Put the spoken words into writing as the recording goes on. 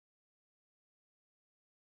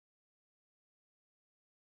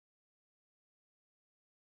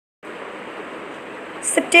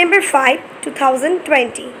September 5,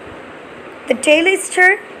 2020. The Daily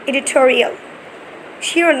Star Editorial.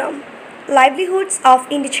 শিরোনাম Livelihoods of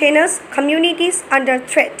Indigenous Communities Under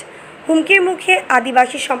Threat. হুমকির মুখে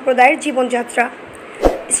আদিবাসী সম্প্রদায়ের জীবনযাত্রা।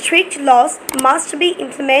 Strict laws must be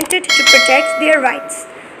implemented to protect their rights.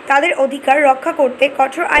 তাদের অধিকার রক্ষা করতে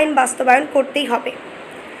কঠোর আইন বাস্তবায়ন করতেই হবে।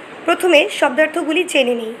 প্রথমে শব্দার্থগুলি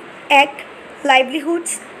জেনে নিই। 1.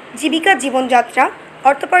 লাইভলিহুডস জীবিকা জীবনযাত্রা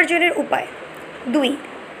অর্থোপার্জনের উপায়। 2.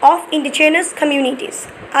 অফ ইন্ডিজিনাস কমিউনিটিস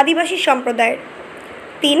আদিবাসী সম্প্রদায়ের।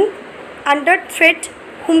 3. আন্ডার থ্রেট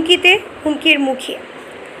হুমকির মুখে।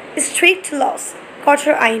 স্ট্রিক্ট লস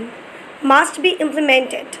কঠোর আইন। মাস্ট বি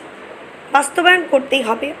ইমপ্লিমেন্টেড বাস্তবায়ন করতেই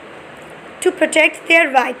হবে। টু প্রোটেক্ট দেয়ার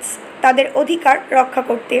রাইটস তাদের অধিকার রক্ষা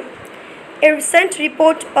করতে। এ রিসেন্ট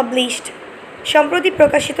রিপোর্ট পাবলিশড সম্প্রতি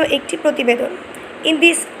প্রকাশিত একটি প্রতিবেদন। ইন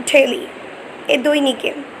দিস ডেইলি এ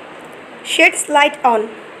দৈনিকে। শেডস লাইট অন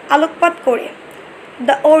আলোকপাত করে।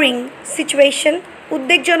 দ্য ওরিং সিচুয়েশন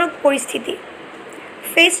উদ্বেগজনক পরিস্থিতি।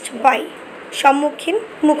 ফেসড বাই সম্মুখীন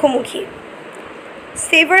মুখোমুখি।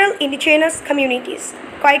 সেভারাল ইন্ডিজিনাস কমিউনিটিস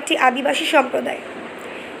কয়েকটি আদিবাসী সম্প্রদায়।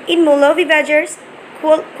 ইন মৌলভীবাজারস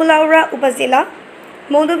কুলাউড়া উপজেলা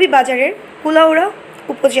মৌলভীবাজারের কুলাউড়া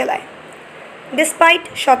উপজেলায়। ডিসপাইট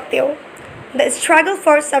সত্ত্বেও দ্য স্ট্রাগল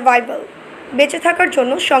ফর সার্ভাইভাল বেঁচে থাকার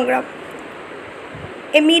জন্য সংগ্রাম।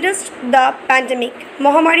 এমিডস্ট দ্য প্যান্ডেমিক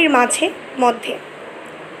মহামারীর মধ্যে।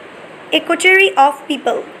 এ কোটেরি অফ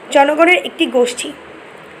পিপল জনগণের একটি গোষ্ঠী।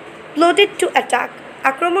 প্লটেড টু অ্যাটাক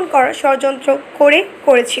আক্রমণ করার ষড়যন্ত্র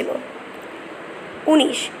করেছিল।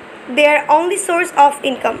 19. দেয়ার অনলি সোর্স অফ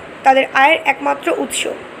ইনকাম তাদের আয়ের একমাত্র উৎস।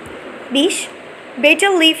 20.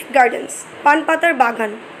 বেটার লিফ গার্ডেন্স পান পাতার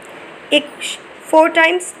বাগান। 21. 4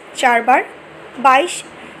 Times 4 bar. 22.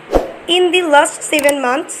 In the last 7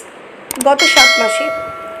 months গত 7 মাসে।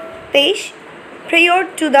 23. প্রেয়র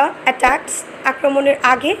টু দ্য অ্যাটাকস আক্রমণের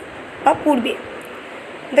আগে বা পূর্বে।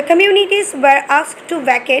 The communities war asked two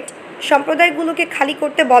ভ্যাকেট সম্প্রদায়গুলোকে খালি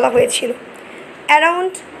করতে বলা হয়েছিল।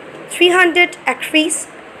 অ্যারাউন্ড 300 একরিস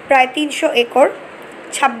প্রায় 300 একর।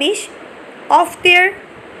 26. অফ দেয়ার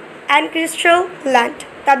অ্যানকেস্ট্রাল ল্যান্ড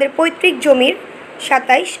তাদের পৈতৃক জমির।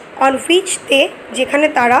 27. অন হুইচ যেখানে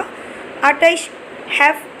তারা। 28.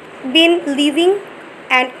 Have been living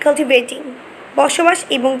and cultivating বসবাস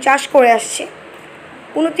এবং চাষ করে আসছে।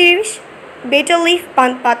 29. বেটার লিফ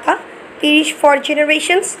পান পাতা। 30. ফর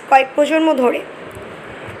জেনারেশনস কয়েক প্রজন্ম ধরে।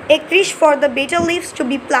 31. For the better leaves two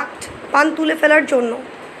B plucked পান তুলে ফেলার জন্য।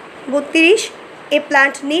 32. এ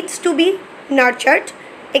প্ল্যান্ট নিডস টু বি নার্চার্ড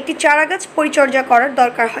একটি চারাগাছ পরিচর্যা করার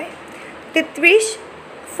দরকার হয়। 33.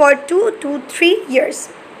 ফর 2 to 3 ইয়ার্স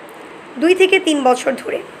 2 থেকে 3 বছর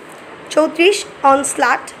ধরে। 34.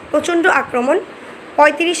 অনস্লাট প্রচণ্ড আক্রমণ।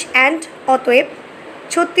 35. অ্যান্ড অতএব।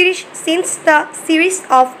 36. সিন্স দ্য সিরিজ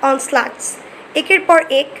অফ অনস্লাটস একের পর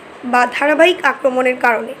এক বা ধারাবাহিক আক্রমণের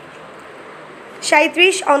কারণে।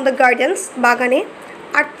 37. অন দ্য গার্ডেন্স বাগানে।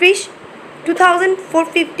 38.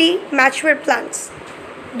 2450 ম্যাচুয়ার প্লান্টস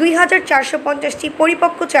 2450টি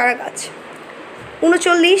পরিপক্ক চারাগাছ।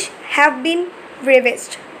 39. হ্যাভ বিন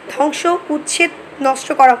রেভেস্ট উচ্ছেদ নষ্ট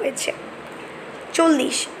করা হয়েছে।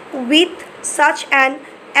 40. With such an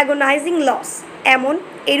agonising loss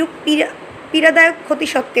এরূপ পীড়াদায়ক ক্ষতি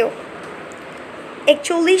সত্ত্বেও।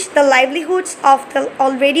 41. The livelihoods of the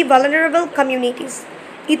already vulnerable communities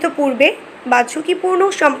ইতপূর্বে বা ঝুঁকিপূর্ণ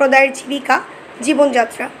সম্প্রদায়ের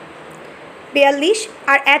জীবনযাত্রা। 42.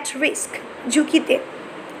 আর অ্যাট রিস্ক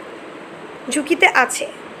ঝুঁকিতে আছে।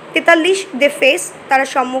 43. দে ফেস তারা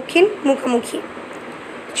মুখোমুখি।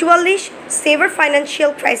 44. সেভার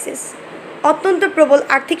ফাইন্যান্সিয়াল ক্রাইসিস অত্যন্ত প্রবল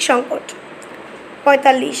আর্থিক সংকট।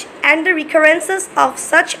 45. And the রিকারেন্সেস of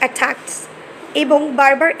such attacks এবং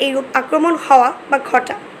বারবার এইরূপ আক্রমণ হওয়া বা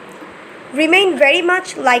ঘটা। রিমেইন ভেরি মাচ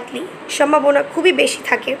লাইকলি সম্ভাবনা খুবই বেশি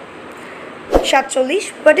থাকে। 47.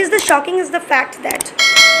 What is the shocking is the fact that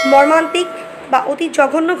মর্মান্তিক বা অতি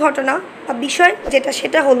জঘন্য ঘটনা বা বিষয়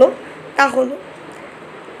সেটা হলো।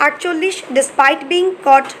 48. Despite being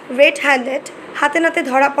caught red handed হাতে নাতে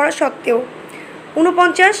ধরা পড়া সত্ত্বেও।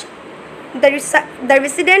 49. The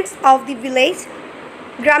residents of the village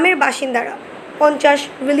গ্রামের বাসিন্দারা। 50.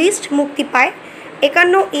 রিলিজড মুক্তি পায়।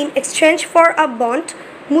 51. In exchange for a bond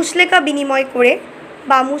মুচলেকা বিনিময় করে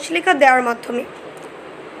বা মুচলেকা দেওয়ার মাধ্যমে।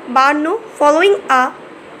 52. ফলোয়িং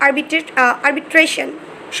আরবিট্রেশন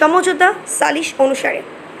সমঝোতা সালিশ অনুসারে।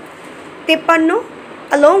 53.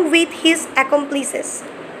 along with his accomplices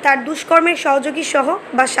তার দুষ্কর্মের সহযোগী সহ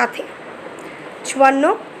বা সাথে।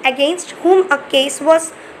 54. against whom a case was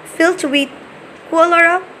filed with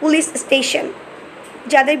Kulaura police station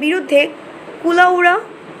যাদের বিরুদ্ধে কুলাউড়া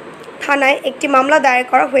থানায় একটি মামলা দায়ের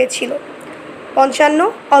করা হয়েছিল।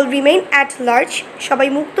 55 all remain at large, সবাই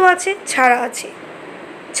মুক্ত আছে, ছাড়া আছে।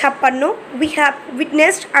 56 we have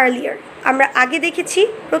witnessed earlier, আমরা আগে দেখেছি,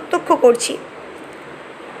 প্রত্যক্ষ করছি।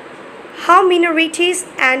 How minorities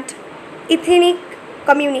and ethnic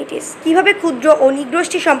communities, কিভাবে ক্ষুদ্র ও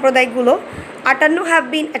নিগ্রোষ্ঠী সম্প্রদায়গুলো 58 have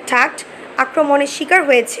been attacked, আক্রমণের শিকার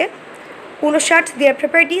হয়েছে। 59 their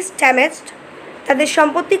properties damaged, তাদের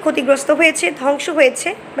সম্পত্তি ক্ষতিগ্রস্ত হয়েছে, ধ্বংস হয়েছে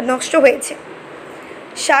বা নষ্ট হয়েছে।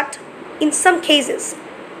 60 in some cases,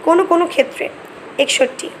 কোনো ক্ষেত্রে।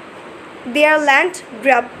 61 their land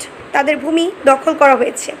grabbed, তাদের ভূমি দখল করা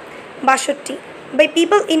হয়েছে। 62 by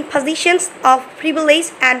people in positions of privilege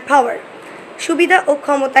and power, সুবিধা ও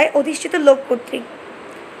ক্ষমতায় অধিষ্ঠিত লোক কর্তৃক।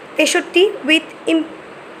 63 with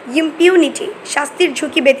impunity, শাস্তির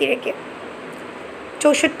ঝুঁকি ব্যতি রেখে।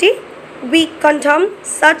 64 we condemn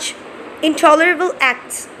such intolerable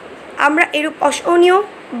acts, আমরা এরূপ অসহনীয়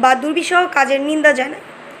বা দুর্বিষহ কাজের নিন্দা জানাই।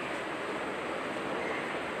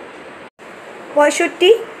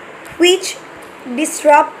 65 which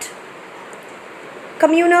disrupt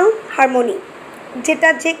communal harmony, যেটা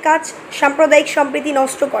যে কাজ সাম্প্রদায়িক সম্প্রীতি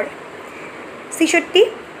নষ্ট করে। 66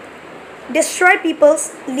 destroy people's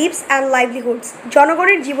lives and livelihoods,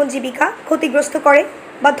 জনগণের জীবন জীবিকা ক্ষতিগ্রস্ত করে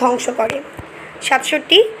বা ধ্বংস করে।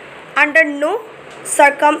 67 under no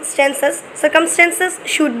circumstances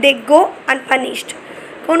should they go unpunished,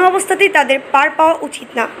 কোনো অবস্থাতেই তাদের পার পাওয়া উচিত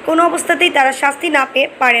না, কোনো অবস্থাতেই তারা শাস্তি না পেয়ে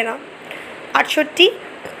পারে না। 68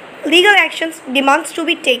 legal actions demands to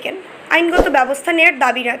be taken, আইনগত ব্যবস্থা নেওয়ার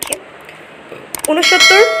দাবি রাখে।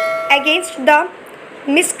 69 against the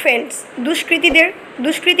miscreants,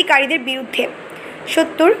 দুষ্কৃতিকারীদের বিরুদ্ধে।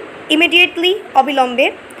 70 immediately, অবিলম্বে।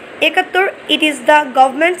 71 it is the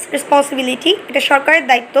government's responsibility, এটা সরকারের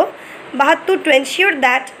দায়িত্ব। 72 to ensure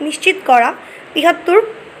that, নিশ্চিত করা। 73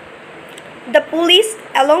 the police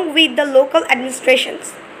along with the local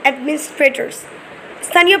administrators,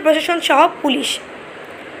 স্থানীয় প্রশাসন সহ পুলিশ।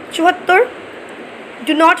 74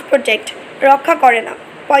 do not protect, রক্ষা করে না।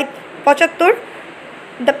 75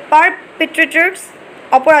 the perpetrators,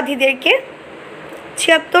 অপরাধীদেরকে।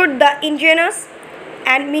 76 the indigenous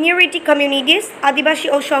and minority communities, আদিবাসী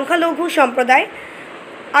ও সংখ্যালঘু সম্প্রদায়।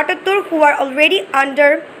 78 who are already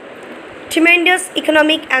under tremendous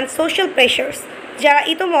economic and social pressures, যারা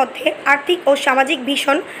ইতোমধ্যে আর্থিক ও সামাজিক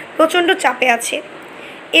ভীষণ প্রচণ্ড চাপে আছে।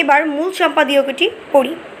 এবার মূল সম্পাদকীয়টি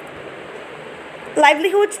পড়ি।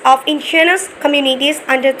 Livelihoods of indigenous communities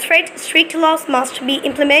under threat, strict laws must be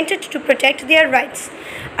implemented to protect their rights.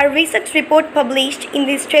 A recent report published in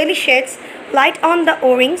the Australia sheds light on the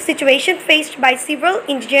worrying situation faced by several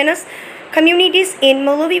indigenous communities in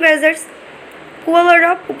Muluvibazaar's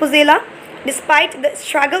Kualara Upazila, despite the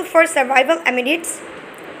struggle for survival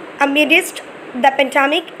amidst the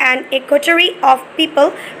pandemic and a coterie of people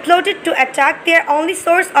plotted to attack their only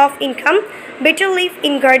source of income, bitter leaf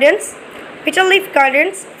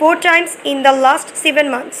gardens, 4 times in the last 7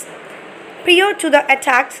 months. Prior to the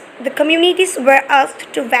attacks, the communities were asked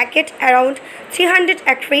to vacate around 300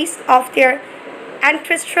 acres of their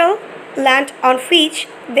ancestral land on which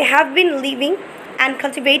they have been living and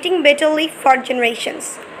cultivating betel leaf for generations.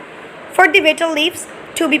 For the betel leaves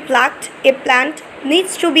to be plucked, a plant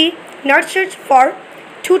needs to be nurtured for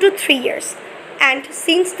 2 to 3 years, and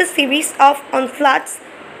since the series of onslaughts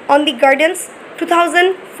on the gardens,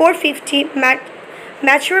 2,450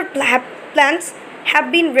 mature plants have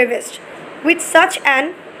been ravished with such an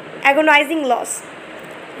agonizing loss.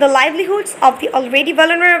 The livelihoods of the already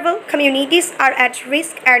vulnerable communities are at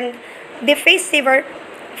risk and they face severe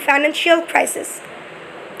financial crisis,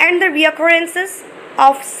 and the reoccurrences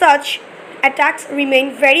of such attacks remain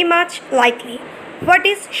very much likely. What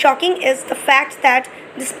is shocking is the fact that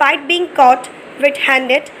despite being caught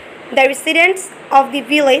red-handed, the residents of the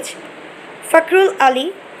village Fakrul Ali,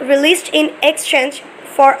 released in exchange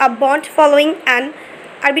for a bond following an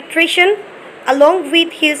arbitration, along with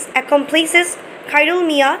his accomplices Khairul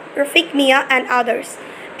Mia, Rafiq Mia and others,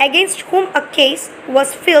 against whom a case was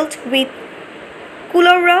filed with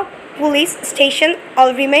Kulora police station,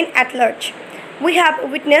 all remain at large. We have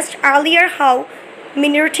witnessed earlier how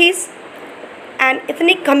minorities and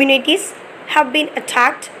ethnic communities have been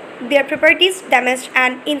attacked, their properties damaged,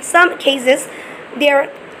 and in some cases their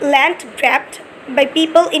land grabbed by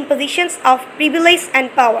people in positions of privilege and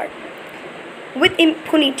power with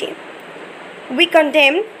impunity. We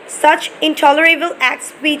condemn such intolerable acts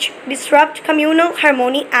which disrupt communal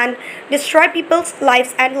harmony and destroy people's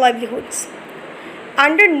lives and livelihoods.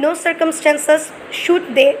 Under no circumstances should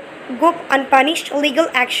they go unpunished. Legal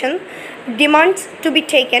action demands to be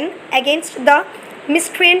taken against the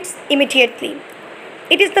miscreants immediately.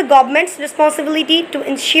 It is the government's responsibility to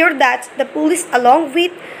ensure that the police, along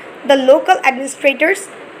with The local administrators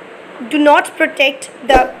do not protect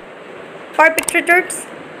the perpetrators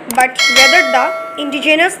but rather the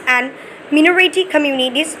indigenous and minority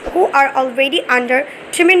communities who are already under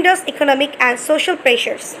tremendous economic and social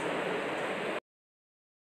pressures.